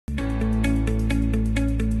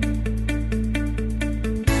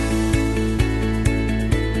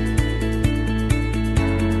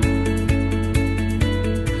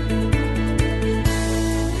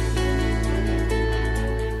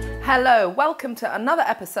Hello, welcome to another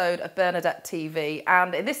episode of Bernadette TV,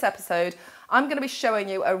 and in this episode I'm going to be showing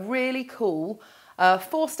you a really cool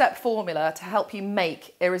four-step formula to help you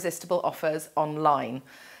make irresistible offers online.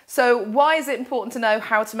 So why is it important to know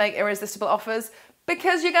how to make irresistible offers?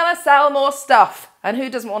 Because you're going to sell more stuff, and who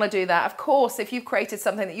doesn't want to do that? Of course, if you've created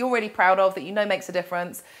something that you're really proud of, that you know makes a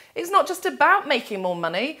difference, it's not just about making more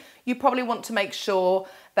money. You probably want to make sure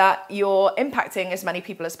that you're impacting as many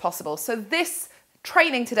people as possible. So this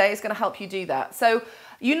training today is going to help you do that. So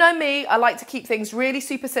you know me, I like to keep things really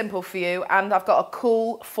super simple for you, and I've got a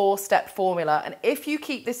cool four-step formula. And if you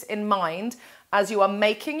keep this in mind as you are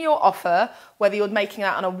making your offer, whether you're making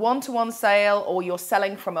that on a one-to-one sale, or you're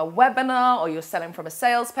selling from a webinar, or you're selling from a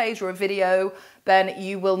sales page or a video, then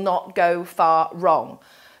you will not go far wrong.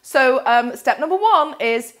 So step number one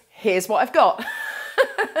is, here's what I've got.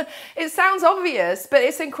 It sounds obvious, but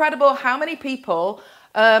it's incredible how many people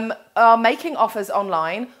are making offers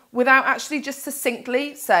online without actually just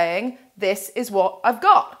succinctly saying, this is what I've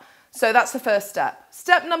got. So that's the first step.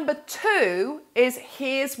 Step number two is,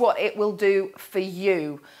 here's what it will do for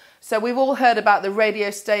you. So we've all heard about the radio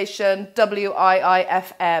station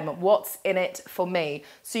WIIFM, what's in it for me?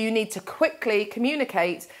 So you need to quickly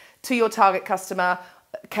communicate to your target customer,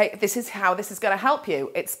 okay, this is how this is going to help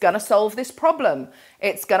you. It's going to solve this problem.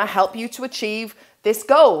 It's going to help you to achieve this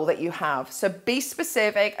goal that you have. So be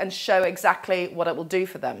specific and show exactly what it will do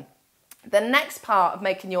for them. The next part of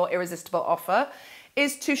making your irresistible offer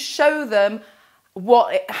is to show them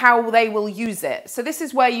how they will use it. So this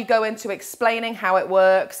is where you go into explaining how it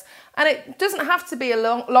works. And it doesn't have to be a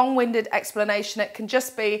long-winded explanation. It can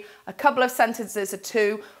just be a couple of sentences or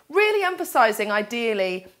two, really emphasizing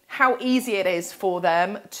ideally how easy it is for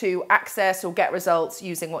them to access or get results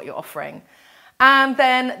using what you're offering. And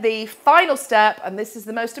then the final step, and this is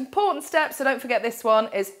the most important step, so don't forget this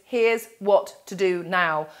one, is here's what to do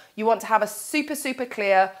now. You want to have a super, super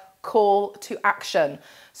clear call to action.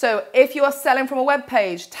 So if you are selling from a web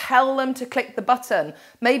page, tell them to click the button.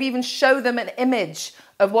 Maybe even show them an image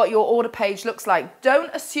of what your order page looks like.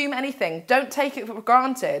 Don't assume anything. Don't take it for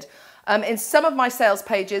granted. In some of my sales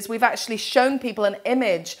pages, we've actually shown people an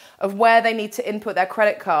image of where they need to input their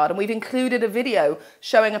credit card, and we've included a video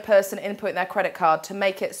showing a person inputting their credit card to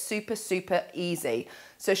make it super, super easy.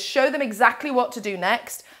 So show them exactly what to do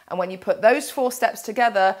next, and when you put those four steps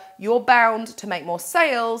together, you're bound to make more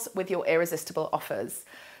sales with your irresistible offers.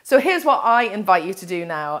 So here's what I invite you to do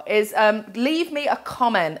now is leave me a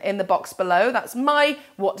comment in the box below. That's my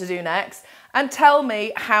what to do next. And tell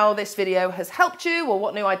me how this video has helped you or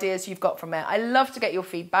what new ideas you've got from it. I love to get your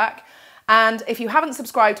feedback. And if you haven't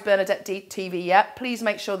subscribed to Bernadette TV yet, please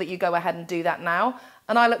make sure that you go ahead and do that now.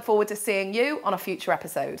 And I look forward to seeing you on a future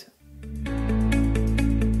episode.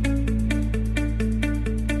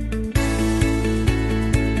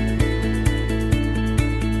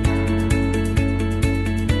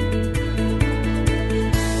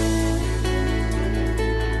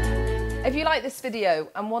 If you like this video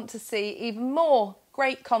and want to see even more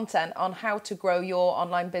great content on how to grow your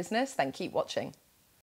online business, then keep watching.